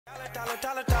Dollar.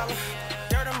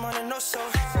 Dirty money, no soul.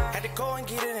 Had to go and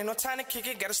get it, ain't no time to kick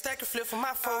it. Got a stack and flip for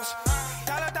my foes.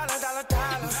 Dollar.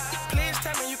 Please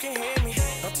tell me you can hear me.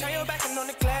 Don't turn your back and don't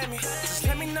neglect me. Just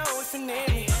let me know if you need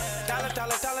me. Dollar.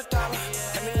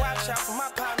 Let me watch out for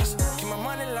my partners. Keep my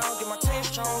money long, get my team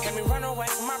strong. Let me run away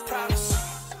from my problems.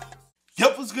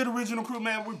 Yep, what's good, original crew,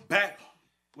 man? We're back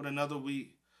with another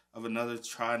week of another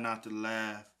Try Not to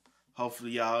Laugh.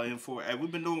 Hopefully y'all in for it. Hey,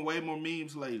 we've been doing way more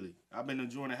memes lately. I've been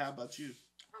enjoying it. How about you?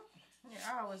 Yeah,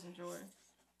 I always enjoy it.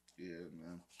 Yeah,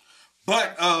 man.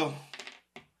 But,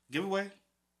 giveaway?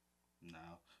 No.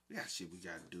 We got shit we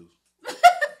gotta do.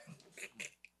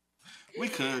 We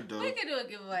could, though. We could do a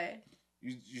giveaway.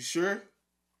 You sure?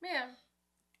 Yeah.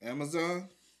 Amazon?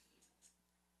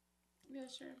 Yeah,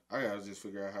 sure. I gotta just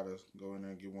figure out how to go in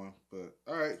there and get one. But,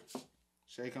 alright.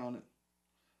 Shake on it.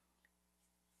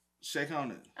 Shake on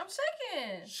it. I'm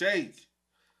shaking. Shake.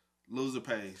 Loser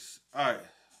pays. Alright.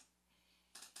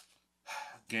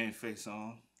 Game face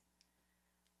on.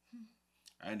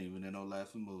 I ain't even in no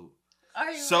laughing mood.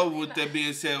 So with that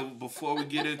being said, before we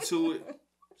get into it,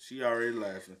 she already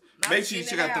laughing. Make sure you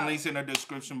check out the links in the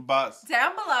description box.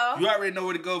 Down below. You already know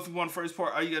where to go if you want the first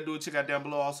part. All you gotta do is check out down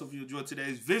below. Also, if you enjoyed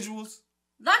today's visuals,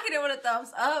 knock it in with a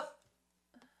thumbs up.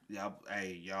 Y'all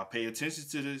pay attention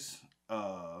to this.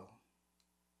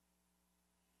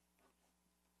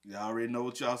 Y'all already know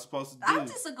what y'all supposed to do. I'm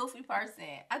just a goofy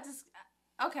person.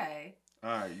 Okay. All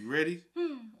right, you ready?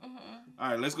 All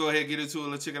right, let's go ahead and get into it.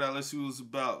 Let's check it out. Let's see what it's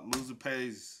about. Loser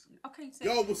pays. Okay.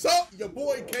 Yo, what's up? Your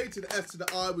boy K to the S to the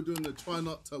I. We're doing the Try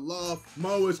Not to Laugh.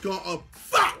 Mo has got a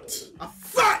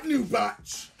fat new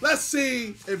batch. Let's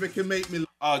see if it can make me.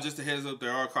 Just a heads up,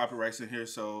 there are copyrights in here,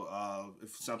 so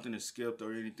if something is skipped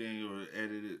or anything or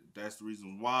edited, that's the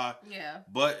reason why. Yeah.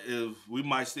 But if we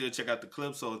might still check out the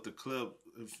clip, so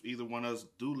if either one of us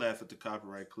do laugh at the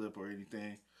copyright clip or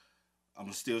anything, I'm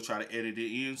gonna still try to edit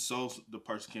it in so the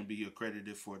person can be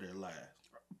accredited for their laugh.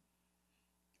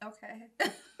 Okay.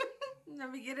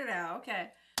 Let me get it out. Okay.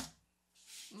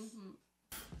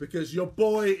 Because your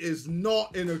boy is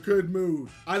not in a good mood.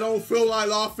 I don't feel like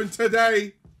laughing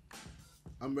today.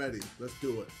 I'm ready. Let's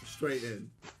do it. Straight in.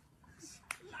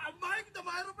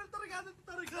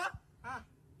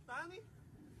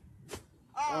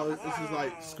 Oh, this is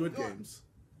like Squid Games.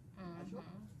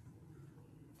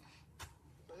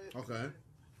 Okay.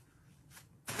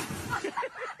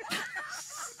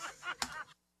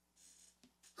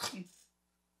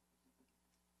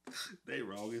 They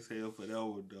wrong as hell for that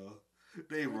one, dog.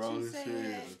 They wrong as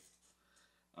hell.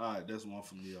 All right, that's one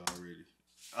for me already.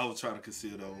 I was trying to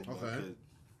conceal that one. Okay.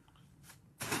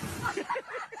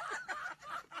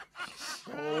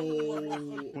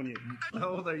 Oh. 28. How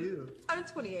old are you? I'm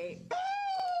 28.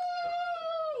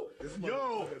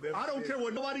 Yo, I don't care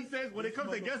what nobody says when it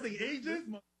comes to guessing ages.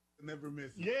 Never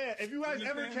miss. Yeah, if you guys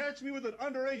ever catch me with an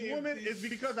underage woman, it's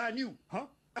because I knew. Huh?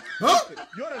 Huh?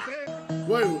 You understand?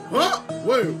 Wait, huh?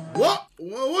 Wait, what?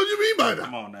 What do you mean by that?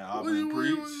 Come on now, Abba,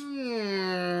 preach.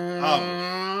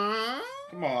 Abba.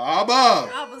 Come on, Abba.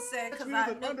 Abba said because I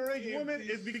knew. An underage woman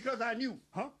is because I knew.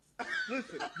 Huh?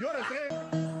 Listen, you understand?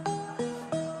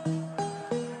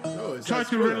 Try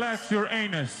to relax your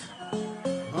anus.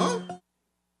 Huh?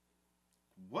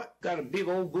 What? Got a big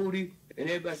old booty, and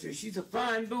everybody says, she's a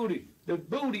fine booty. The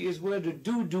booty is where the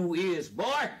doo-doo is,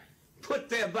 boy. Put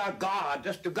there by God,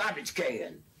 that's the garbage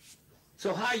can.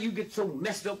 So how you get so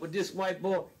messed up with this white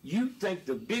boy? You think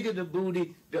the bigger the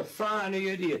booty, the finer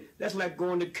it is. That's like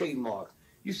going to Kmart.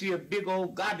 You see a big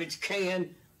old garbage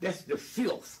can, that's the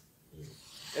filth.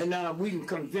 And now we can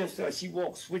convince her she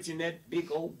walks switching that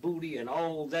big old booty and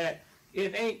all that.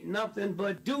 It ain't nothing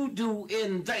but doo-doo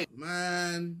in there.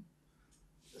 Man,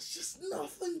 it's just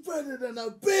nothing better than a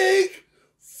big,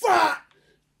 fat,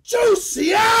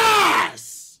 juicy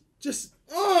ass. Just,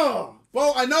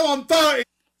 well, I know I'm 30.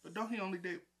 But don't he only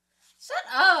date? Shut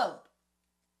up.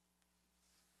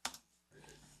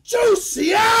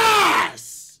 Juicy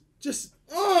ass. Just,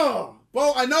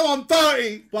 well, I know I'm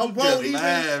 30, but I won't even.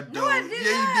 Laugh, no, I didn't. Yeah,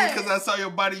 you did, because I saw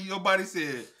your body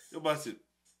said.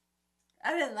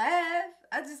 I didn't laugh.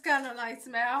 I just kind of like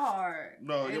smile hard.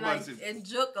 No, and your body said. And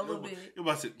joke a little bit. Your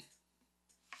body said.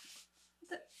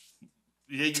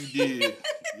 Yeah, you did.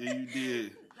 Yeah, you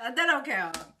did. That don't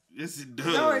count. Yes, it does.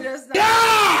 No, it does not.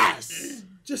 Yes!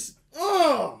 Just,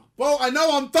 well, I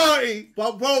know I'm 30,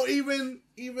 but bro, even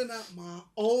at my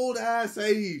old ass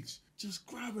age, just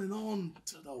grabbing on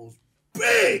to those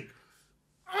big.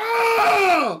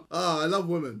 I love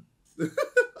women,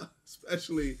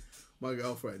 especially my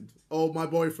girlfriend or my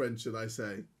boyfriend, should I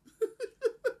say?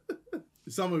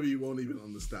 Some of you won't even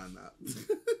understand that.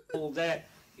 All that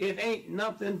it ain't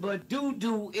nothing but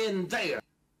doo-doo in there.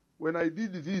 When I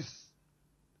did this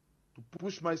to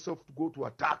push myself to go to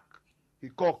attack, he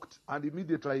cocked, and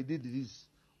immediately I did this.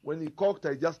 When he cocked,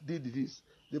 I just did this.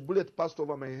 The bullet passed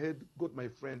over my head, got my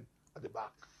friend at the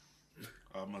back.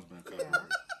 Oh, it must have been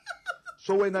cut.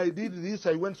 So when I did this,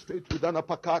 I went straight with an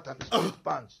uppercut and straight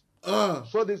punch.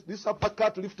 So this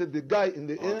uppercut lifted the guy in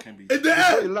the air. In the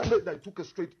air! Before he landed, I took a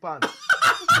straight punch.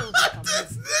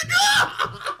 This nigga!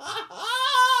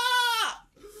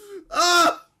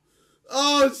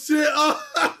 Oh shit!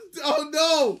 Oh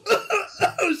no!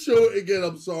 Show it again.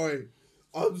 I'm sorry.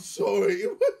 I'm sorry.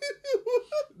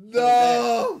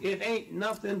 No. It ain't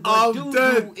nothing but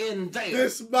doo-doo in there.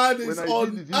 This man is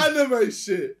on anime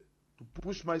shit. To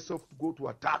push myself to go to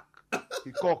attack,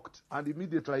 he cocked, and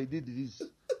immediately I did this.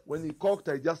 When he cocked,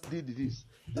 I just did this.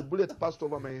 The bullet passed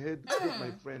over my head, got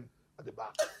my friend at the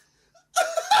back.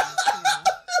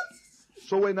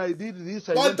 So when I did this,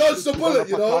 I went dodged the bullet,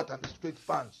 you know. and straight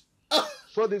punch.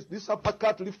 So this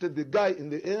uppercut lifted the guy in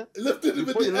the air. Lifted him in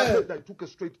Before he the air. landed, I took a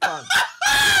straight punch.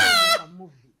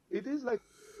 It is like...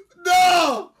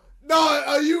 No! No,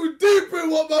 are you deep in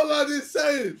what my man is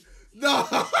saying? No.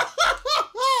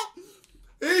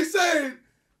 He's saying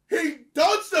he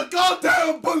dodged the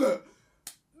goddamn bullet.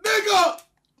 Nigga,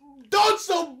 dodged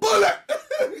the bullet.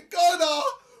 Going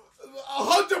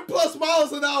 100 plus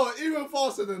miles an hour, even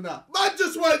faster than that. Man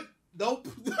just went, nope.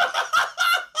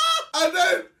 And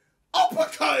then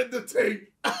uppercutted the thing.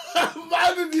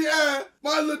 Man in the air.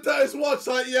 Man looked at his watch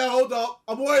like, yeah, hold up.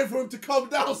 I'm waiting for him to come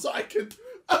down so I can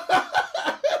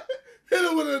hit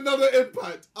him with another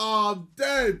impact. Oh, I'm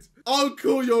dead.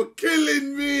 Uncle, you're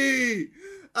killing me.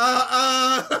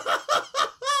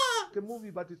 a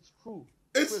movie, but it's true.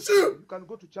 It's true. You can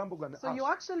go to Chambog and So ask. you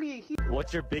actually...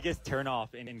 What's your biggest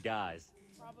turnoff in guys?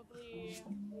 Probably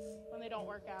when they don't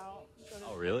work out.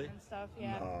 Oh, really? And stuff,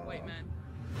 yeah. White men.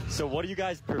 So what do you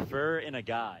guys prefer in a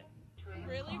guy?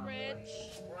 Really rich,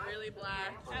 really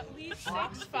black, at least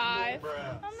 6'5".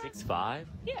 6'5"?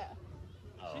 Yeah.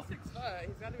 Oh. She's 6'5".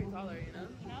 He's got to be taller, you know?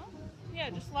 You know? Yeah,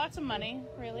 just lots of money,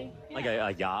 really. Yeah. Like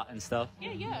a yacht and stuff?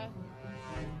 Yeah.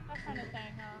 That kind of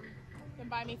thing. Can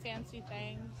buy me fancy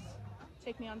things,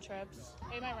 take me on trips,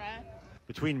 pay my rent.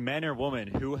 Between men or women,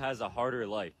 who has a harder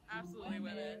life? Absolutely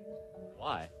women.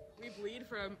 Why? We bleed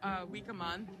for a week a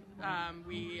month.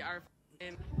 We are...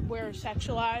 We're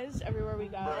sexualized everywhere we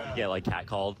go. You get like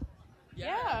catcalled?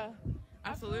 Yeah.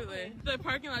 Absolutely. The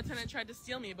parking lot attendant tried to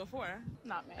steal me before.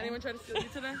 Not me. Anyone try to steal you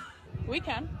today? We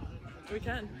can. We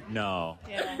can. No.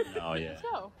 Yeah. Oh, yeah. Let's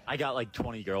go. I got like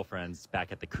 20 girlfriends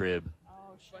back at the crib.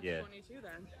 Oh, shit. What's Yeah. 22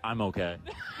 then? I'm okay.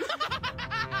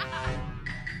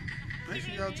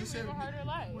 Basically, y'all just said... Live a harder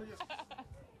life.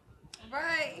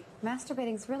 Right.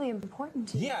 Masturbating's really important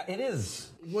to you. Yeah, it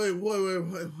is. Wait.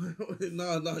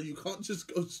 No, you can't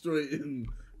just go straight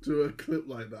into a clip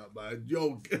like that, man.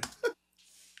 Yo.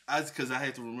 That's because I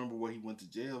had to remember where he went to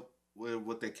jail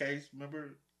with that case,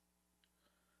 remember?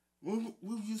 We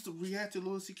used to react to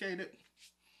Louis C.K.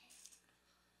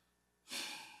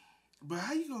 But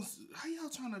how y'all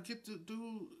trying to get the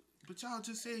dude? But y'all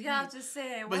just said just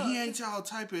said. But he ain't y'all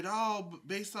type at all.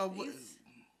 Based on what?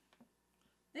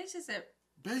 They just said.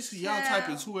 Basically, y'all type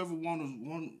is whoever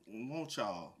want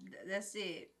y'all. That's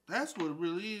it. That's what it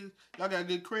really is. Y'all got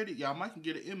good credit. Y'all might can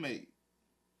get an inmate.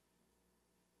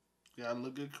 Y'all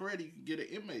look good credit. You can get an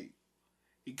inmate.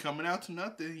 He coming out to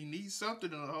nothing. He needs something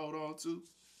to hold on to.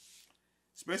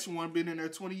 Especially one been in there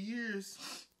 20 years.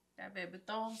 That baby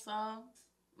throw some.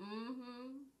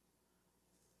 Mm-hmm.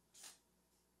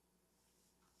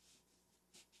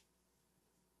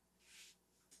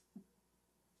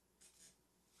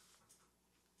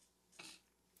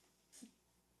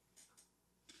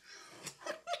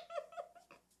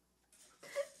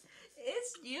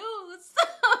 It's you.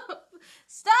 Stop.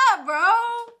 Stop, bro.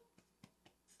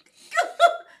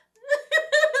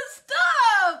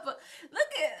 Stop.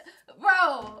 Look at,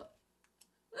 bro.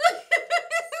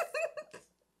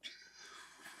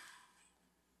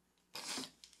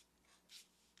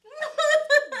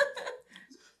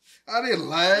 I didn't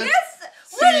laugh. Yes.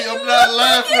 See, I'm not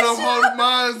laughing. I'm holding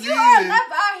mine in.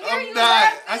 I'm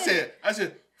not. Laughing. I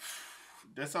said,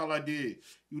 that's all I did.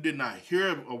 You did not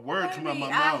hear a word come out of my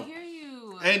mouth. I hear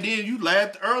you. And then you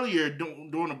laughed earlier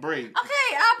during the break.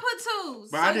 Okay, I put two.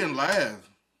 But I didn't laugh.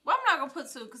 Well, I'm not gonna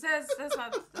put two because that's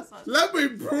not. Let me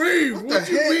breathe. What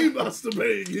you mean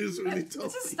masturbating is really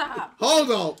tough? Just stop.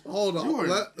 Hold on.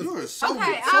 You are so,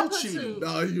 Okay, so I'll put cheating. two.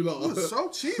 No, you not. You are so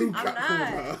cheating. I'm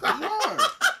not. You are.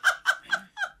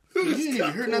 You didn't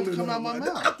even hear nothing come out of my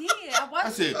mouth. I did. I watched I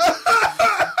said,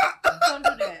 Don't do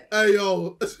that. Hey,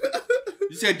 yo.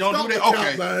 You said don't Stop do the that? cat,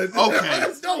 Okay. man.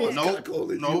 Okay. No one's Nope.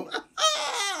 catcalling Nope.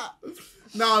 you.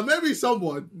 Nah, maybe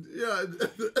someone. Yeah.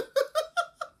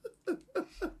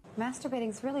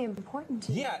 Masturbating's really important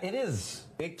to you. Yeah, it is.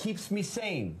 It keeps me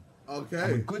sane. Okay.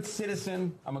 I'm a good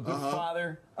citizen. I'm a good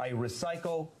father. I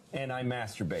recycle and I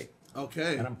masturbate.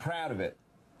 Okay. And I'm proud of it.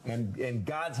 And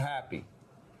God's happy.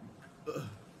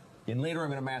 And later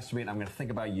I'm going to masturbate and I'm going to think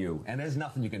about you. And there's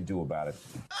nothing you can do about it.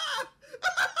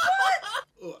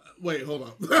 Wait, hold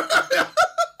on.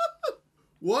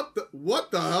 What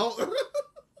the hell?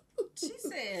 She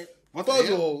said. First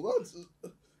of all, that's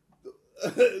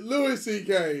Louis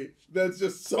C.K. That's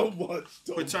just so much.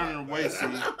 Quit turning away, see.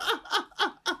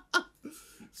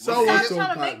 So much to trying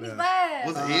to unpack make me there. laugh.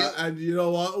 Was it here? And you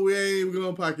know what? We ain't even gonna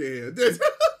unpack it here.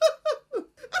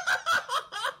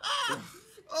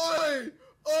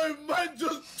 Oi, man,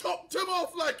 just topped him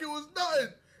off like it was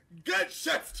nothing. Get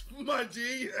chefed, my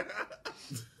G.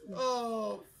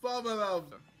 Oh, father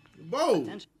love. Bro,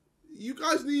 you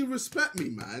guys need to respect me,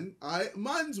 man.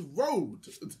 Man's road.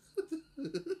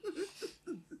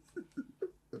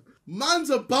 Man's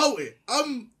about it.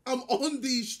 I'm on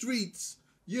these streets,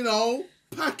 you know,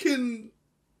 packing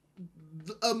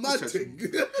a magic.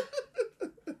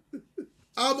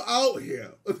 I'm out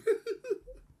here.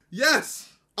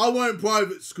 Yes, I went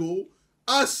private school.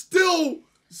 I still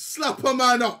slap a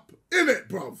man up. Innit,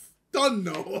 bruv? Done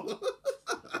no.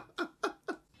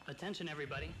 Attention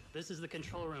everybody, this is the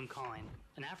control room calling.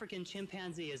 An African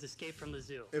chimpanzee has escaped from the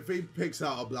zoo. If he picks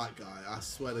out a black guy, I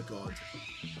swear to God.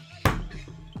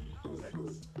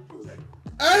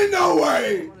 Ain't no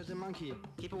way! What is a monkey?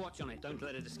 Keep a watch on it, don't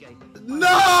let it escape.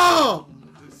 No!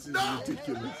 This is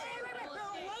ridiculous.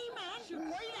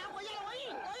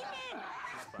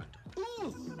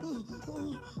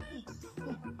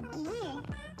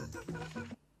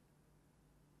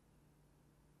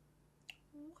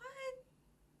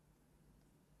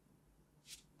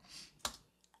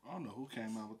 I don't know who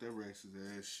came out with that racist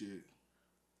ass shit.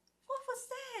 What was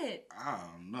that? I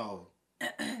don't know.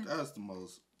 That's the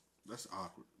most. That's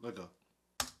awkward. Let go.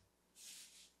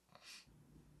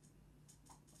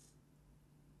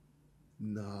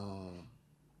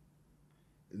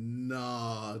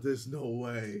 Nah, there's no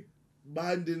way.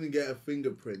 Man didn't get a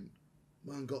fingerprint.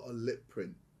 Man got a lip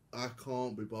print. I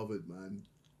can't be bothered, man.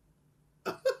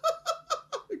 I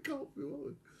can't be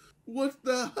bothered. What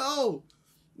the hell?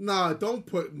 Nah, don't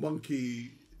put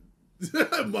monkeys in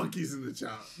the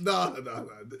chat. Nah.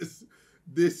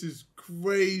 This is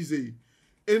crazy.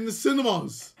 In the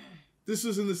cinemas. This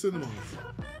was in the cinemas.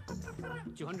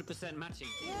 200% matching.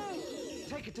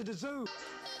 Take it to the zoo.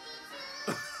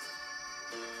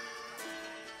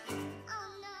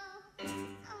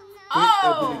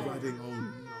 Oh! Ebony Redding, oh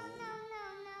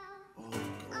no.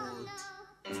 Oh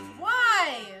God. Why?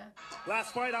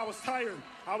 Last fight, I was tired.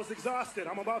 I was exhausted.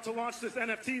 I'm about to launch this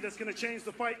NFT that's going to change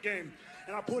the fight game.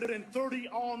 And I put it in 30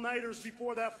 all-nighters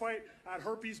before that fight. I had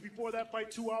herpes before that fight,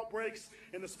 2 outbreaks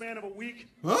in the span of a week.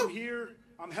 Huh? I'm here.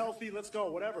 I'm healthy. Let's go.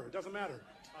 Whatever. It doesn't matter.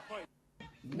 I fight.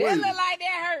 That look like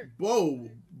that hurt.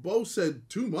 Bo said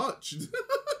too much.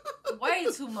 Way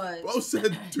too much. Bo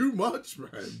said too much,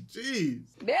 man. Jeez.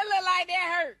 That look like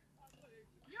that hurt.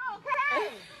 You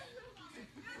okay?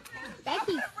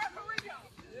 Becky.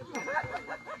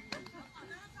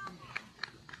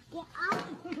 Get out.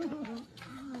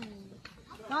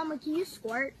 Mama, can you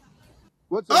squirt?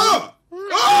 What's up?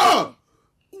 What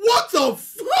the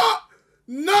fuck?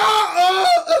 No!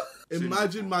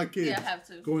 Imagine my kid Yeah, I have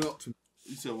to. going up to me.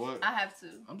 You said what? I have to.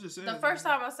 I'm just saying. The first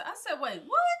time I said, wait,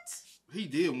 what? He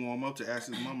did warm up to ask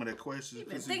his mama that question. You've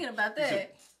been thinking about that. Said,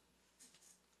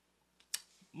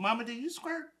 Mama, did you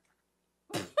squirt?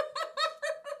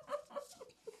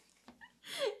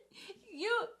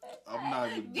 I'm not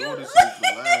even doing this shit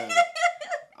for laugh.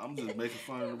 I'm just making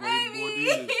fun of the way the boy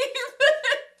did it.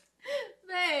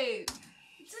 Babe,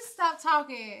 just stop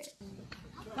talking.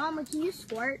 Mama, can you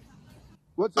squirt?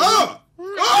 What's up?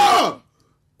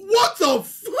 What the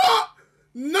fuck?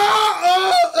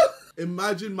 No!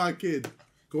 Imagine my kid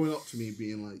going up to me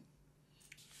being like,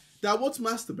 Dad, what's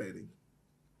masturbating?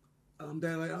 And I'm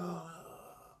there like,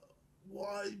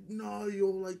 why? No,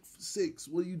 you're like 6.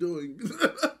 What are you doing?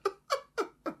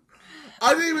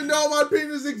 I didn't even know my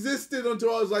penis existed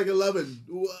until I was like 11.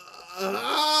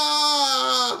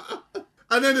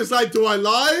 And then it's like, do I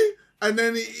lie? And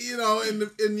then, you know,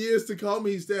 in years to come,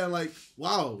 he's there like,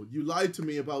 wow, you lied to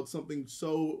me about something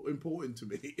so important to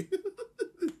me.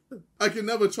 I can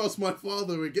never trust my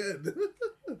father again.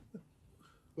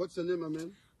 What's your name, my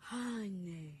man?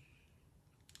 Honey.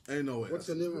 Ain't no way. What's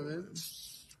your name, my man?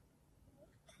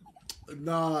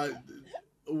 Nah.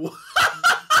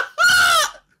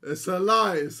 It's a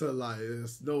lie. It's a lie.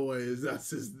 There's no way.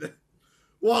 That's his name.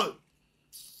 What?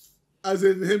 As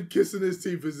in him kissing his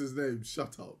teeth is his name.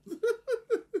 Shut up.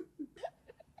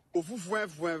 Oh,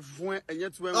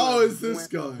 it's this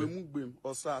guy.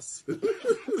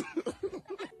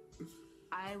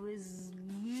 I was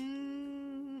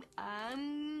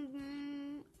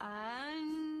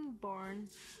I'm born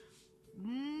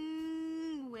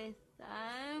with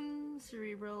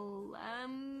cerebral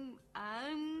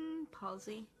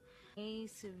palsy, a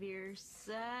severe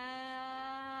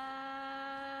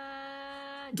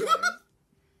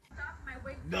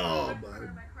No, man.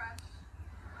 And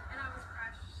I was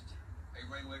crushed. Are you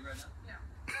running away right now?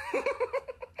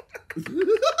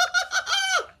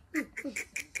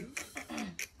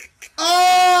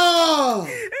 Oh!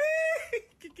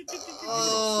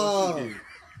 Oh!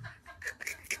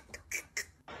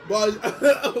 But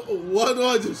why do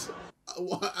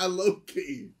I low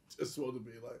key just want to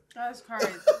be like, That's crazy.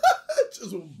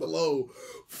 just blow.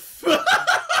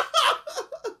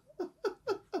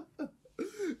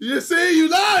 You see, you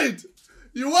lied.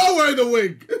 You are wearing a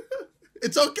wig.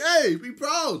 It's okay. Be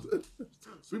proud.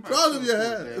 Be proud of your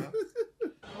hair.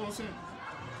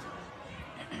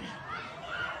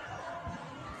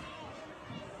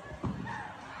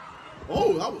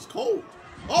 Oh, that was cold.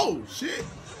 Oh, shit.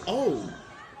 Oh.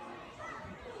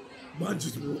 Man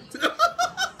just walked.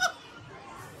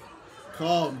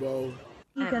 Calm, bro.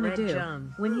 What are you gonna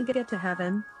do when you get to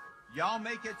heaven? Y'all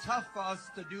make it tough for us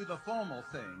to do the formal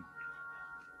thing.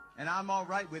 And I'm all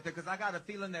right with it because I got a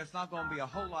feeling there's not going to be a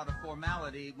whole lot of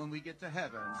formality when we get to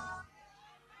heaven.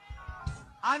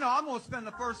 I know I'm going to spend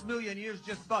the first million years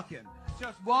just fucking.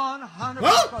 Just 100%.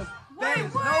 Huh? There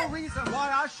is no reason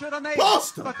why I should have made it.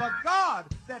 But the God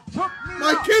that took me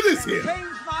my up kid is and here.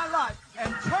 changed my life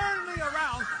and turned me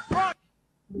around. Brought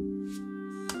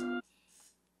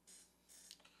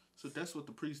So that's what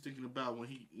the priest thinking about when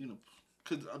he,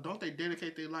 because don't they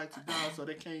dedicate their life to God so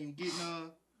they can't even get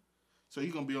none? So he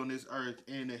gonna be on this earth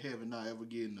and in heaven not ever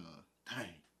getting none.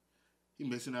 Dang. He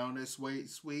missing out on that sweet,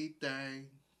 sweet thing.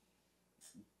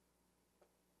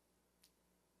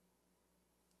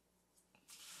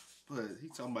 But he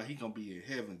talking about he gonna be in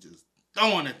heaven just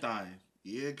throwing the thing.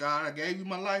 Yeah, God, I gave you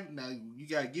my life. Now you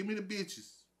gotta give me the bitches.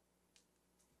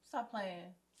 Stop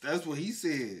playing. That's what he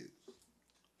said.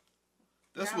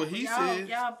 That's what he said.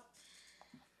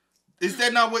 Is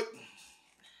that not what?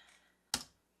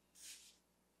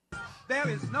 There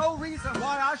is no reason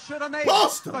why I should have made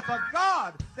Boston. it. But the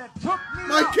God that took me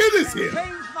My up kid is and here.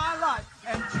 changed my life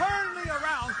and turned me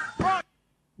around. Brought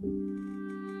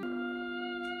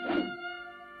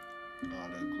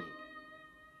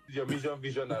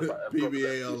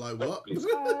PBA, like what?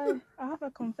 I have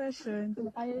a confession.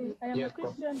 I am a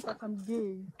Christian, but I'm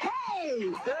gay.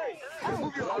 Hey!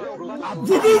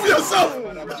 Remove yourself!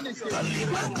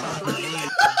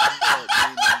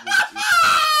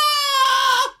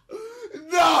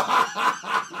 No!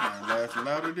 Laugh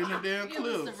louder than the damn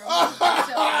clip.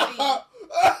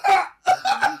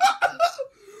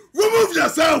 Remove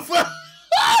yourself!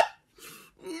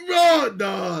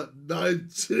 No,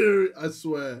 Nigeria. I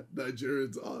swear,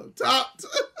 Nigerians are tapped.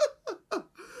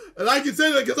 And I can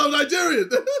say that because I'm Nigerian.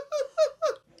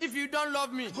 If you don't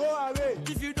love me, go away.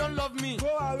 If you don't love me,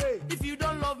 go away. If you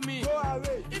don't love me, go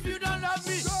away. If you don't love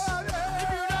me, go away.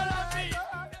 If you don't love me,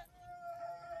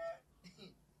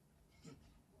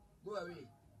 go away.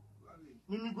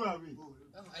 Mimi, go away.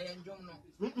 I enjoy now.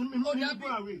 Mimi, go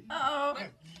away. Uh-oh.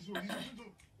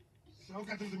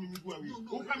 If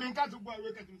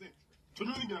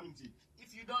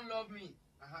you don't love me,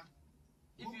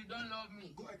 if you don't love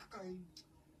me,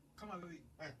 come away.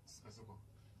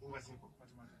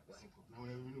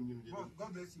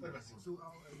 God bless you. So,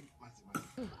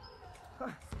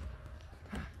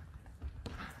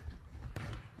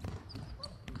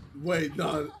 Wait,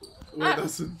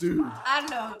 that's a dude. I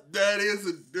know. That is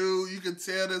a dude. You can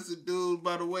tell that's a dude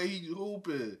by the way he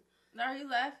hooping. Are you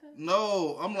laughing?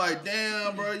 No, I'm like,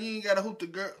 damn, bro, you ain't gotta hoop the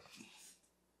girl.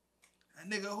 That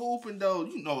nigga hooping though.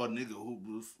 You know a nigga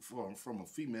hoop from a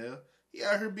female. He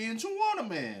out here being Juwana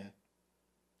man.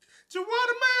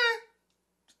 Juwana man.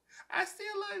 I still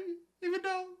love you, even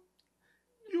though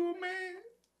you a man.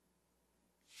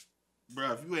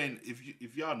 Bro,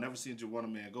 if y'all never seen Juwana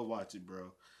man, go watch it,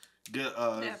 bro. Good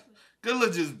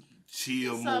look, just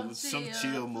chill movie, some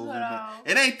chill movie. Man.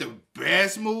 It ain't the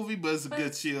best movie, but it's a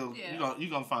good chill. Yeah. You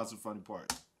gonna find some funny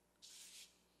parts.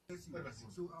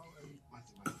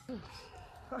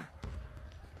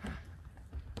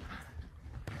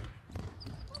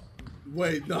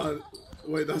 Wait,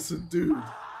 that's a dude.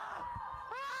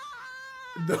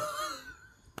 No.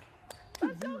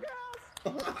 let's go, girls.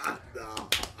 No,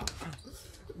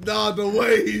 Nah, the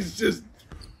way he's just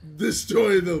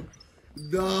destroying them.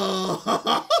 Nah.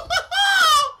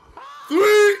 3.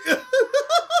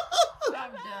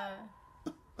 I'm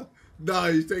done. Nah,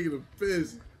 he's taking a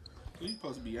piss. He's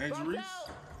supposed to be Angel Reese.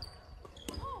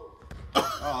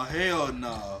 Oh, hell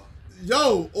no.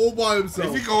 Yo, all by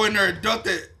himself. If he go in there and dunk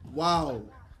it. Wow.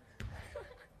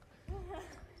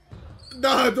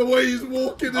 Nah, the way he's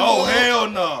walking. Oh, hell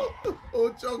no.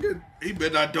 Oh, jogging. He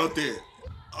better not dunk it.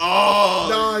 Oh.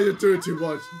 Nah, you're doing too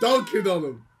much. Dunk it on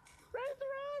him.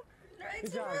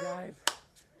 Good job, guys.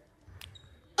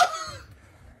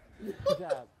 Good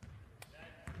job.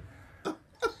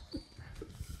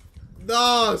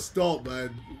 Nah, stop,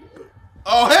 man.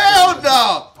 Oh, hell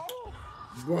no.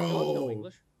 Dogs Bro. know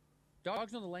English.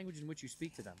 Dogs know the language in which you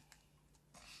speak to them.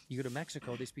 You go to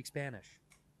Mexico, they speak Spanish.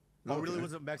 What really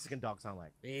was a Mexican dog sound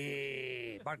like?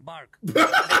 Hey, bark, bark. You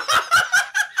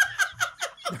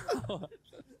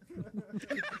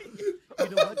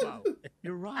know what? Wow.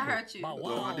 You're right. I heard you. Wow,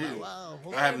 No, I didn't. wow.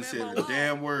 I haven't said a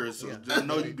damn word, so I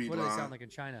know you be What do they sound lying. like in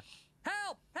China?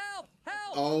 Help! Help!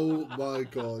 Help! Oh my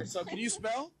god. So can you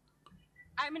spell?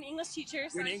 I'm an English teacher.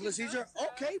 You're an English teacher?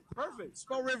 Okay, perfect.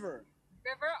 Spell river.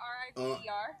 River,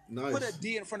 R-I-V-E-R. Nice. Put a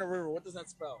D in front of river. What does that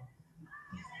spell?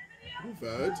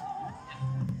 Bird.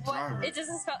 Well, it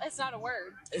doesn't spell. It's not a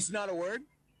word. It's not a word?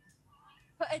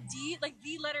 Put a D, like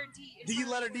the letter D. D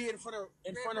letter D in front of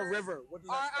river. What does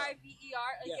that spell?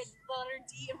 R-I-V-E-R. Like Yes. a letter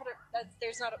D in front of.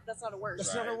 That's not a word.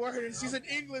 That's not a word. And she's an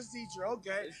English teacher.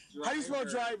 Okay. How do you spell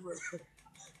driver?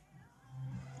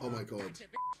 Oh my god.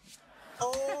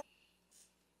 Oh.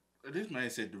 This man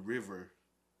said the river.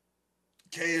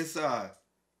 KSI.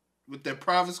 With that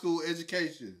private school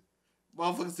education.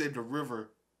 Motherfucker said the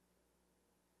river.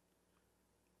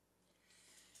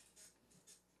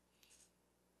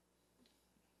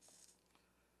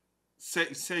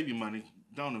 Save your money.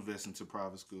 Don't invest into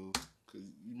private school. Because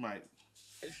you might.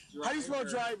 How do you spell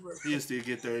driver? He'll still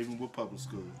get there even with public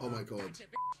school. Oh my god.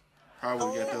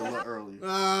 Probably got there a little earlier.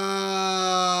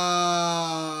 Ah,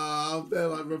 up there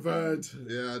like revert.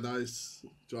 Yeah, nice.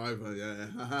 Driver, yeah.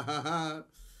 Ah,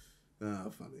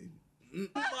 funny. Oh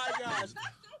my gosh.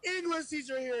 English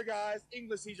teacher here, guys.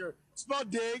 English teacher. Spell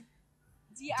dig.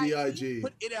 D-I-G.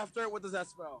 Put it after. What does that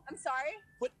spell? I'm sorry?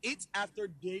 Put it after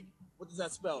dig. What does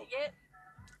that spell? It.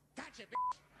 Gotcha,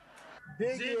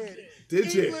 Dig it.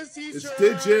 Digit. English teacher. It's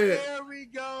digit. There we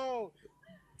go.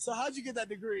 So how'd you get that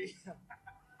degree?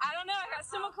 I don't know. I got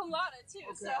summa cum laude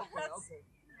too. So that's.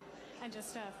 And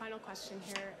just a final question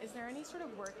here. Is there any sort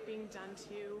of work being done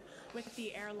too with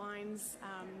the airlines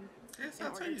in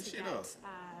I'll tell order you to shit get up.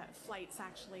 flights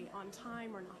actually on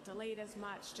time or not delayed as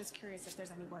much? Just curious if there's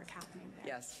any work happening there.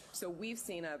 Yes. So we've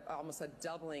seen almost a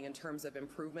doubling in terms of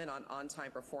improvement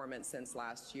on-time performance since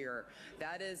last year.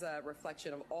 That is a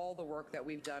reflection of all the work that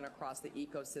we've done across the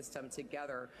ecosystem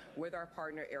together with our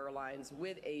partner airlines,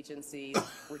 with agencies,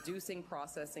 reducing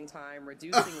processing time,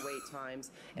 reducing wait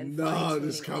times, and this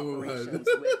fine-tuning cameraman. operations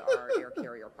with our air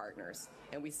carrier partners.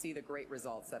 And we see the great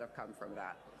results that have come from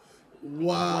that.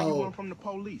 Wow. Why you run from the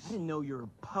police? I didn't know you were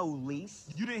police.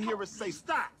 You didn't hear us say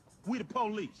stop. We the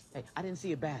police. Hey, I didn't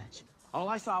see a badge. All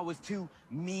I saw was two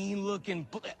mean-looking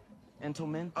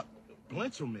gentlemen.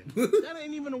 Gentlemen? That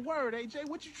ain't even a word, AJ.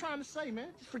 What you trying to say,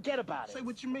 man? Forget about it. Say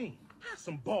what you mean. Have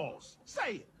some balls.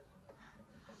 Say it.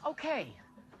 Okay.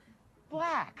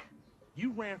 Black.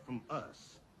 You ran from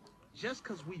us just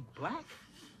because we black?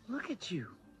 Look at you.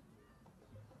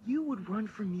 You would run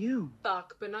from you.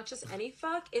 Fuck, but not just any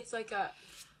fuck. It's like a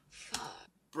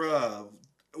Bruh,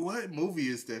 what movie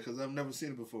is that? Because I've never seen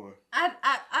it before. I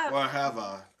Or have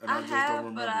I? And I just have,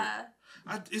 don't remember.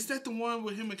 but Is that the one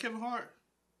with him and Kevin Hart?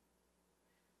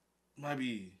 Might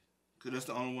be. Because that's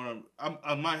the only one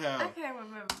I might have. I can't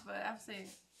remember, but I've seen it.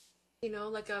 you know,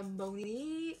 like a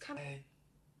Moni kind of.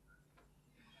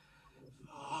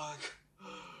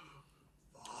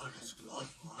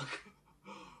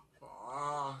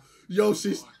 Yo,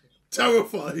 she's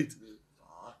terrified.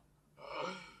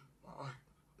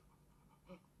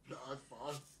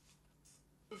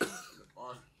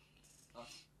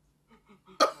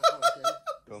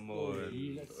 Come on.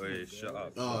 Wait, shut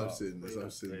up. Oh, I've seen this.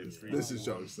 I've seen this. This is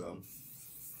jokes, son.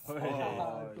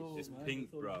 It's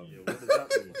pink, bro. What does that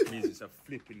mean? It means it's a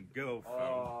flipping girl,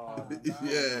 bro.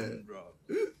 Yeah. Bro.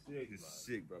 It's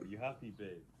sick, bro. You happy,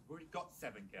 babe? We've already got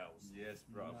 7 girls. Yes,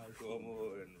 bro. Come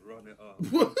on, run it up.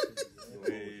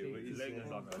 Wait, what you saying?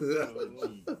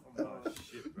 Oh,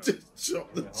 shit, bro. Just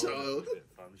drop the child.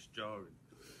 It's jarring.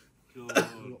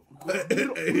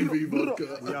 AV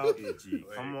vodka. We out here, G.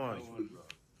 Come on.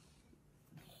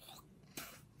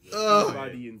 Oh.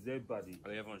 Z-Buddy and Z-Buddy.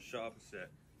 Hey, everyone shut up a sec.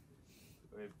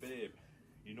 Wait, babe.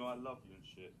 You know I love you and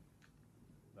shit.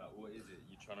 Like, what is it?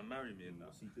 You trying to marry me in that?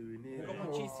 What's he doing here? Come on,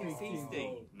 GCSE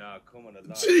thing. Nah, come on,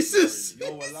 Jesus! Yo,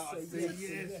 Allah, say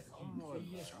yes. Come on.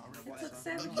 It took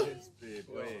 7 Yes, years. babe.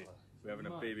 Wait, we're having a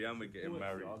baby and we're getting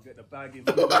married. I'll get the bag in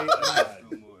for you later, man.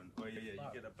 Come on. Oh, yeah, you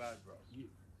get a bag, bro.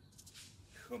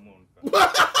 Come on, fam.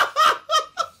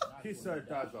 Kiss her,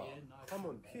 Dada. Come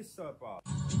on, kiss her, bro.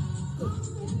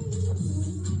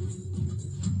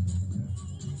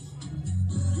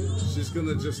 She's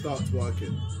gonna just start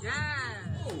twerking. Yeah.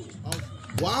 Oh,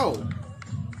 wow.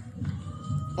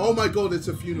 Oh my God, it's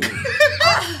a funeral.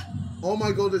 Oh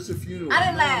my God, it's a funeral. I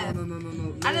didn't laugh.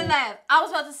 No. I didn't laugh. I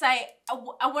was about to say,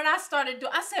 when I started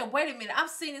doing, I said, wait a minute, I've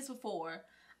seen this before.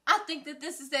 I think that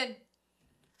this is that.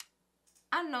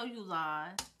 I know you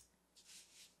lied.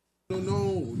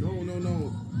 No.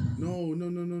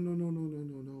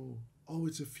 Oh,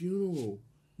 it's a funeral.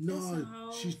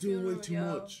 No, she's doing way too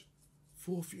much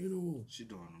for a funeral. She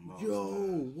doing the most.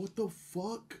 Yo, what the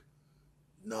fuck?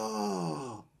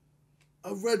 Nah.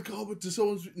 A red carpet to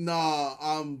someone's. Nah,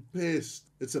 I'm pissed.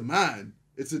 It's a man.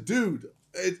 It's a dude.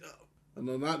 And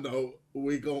on that note,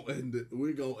 we gonna end it.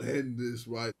 We gonna end this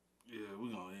right. Yeah, we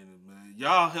gonna end it, man.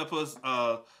 Y'all help us.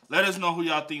 Let us know who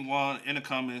y'all think won in the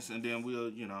comments, and then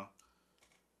we'll,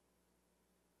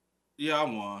 Yeah, I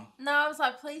won. No, I was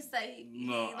like, please say he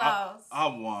lost. I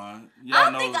won.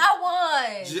 I think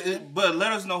I won. But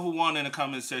let us know who won in the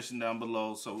comment section down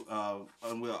below, so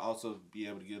and we'll also be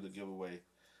able to give the giveaway.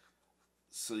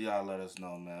 So y'all let us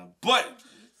know, man. But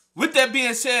with that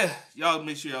being said, y'all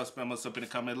make sure y'all spam us up in the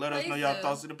comment. Let us know y'all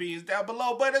thoughts and opinions down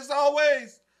below. But as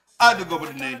always, I do go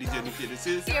with the name DJ New Kid. This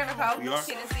is Here we go. We are.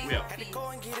 We are. Had to go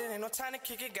and get it, ain't no time to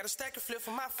kick it. Got a stack of flip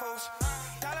for my foes.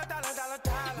 Dollar.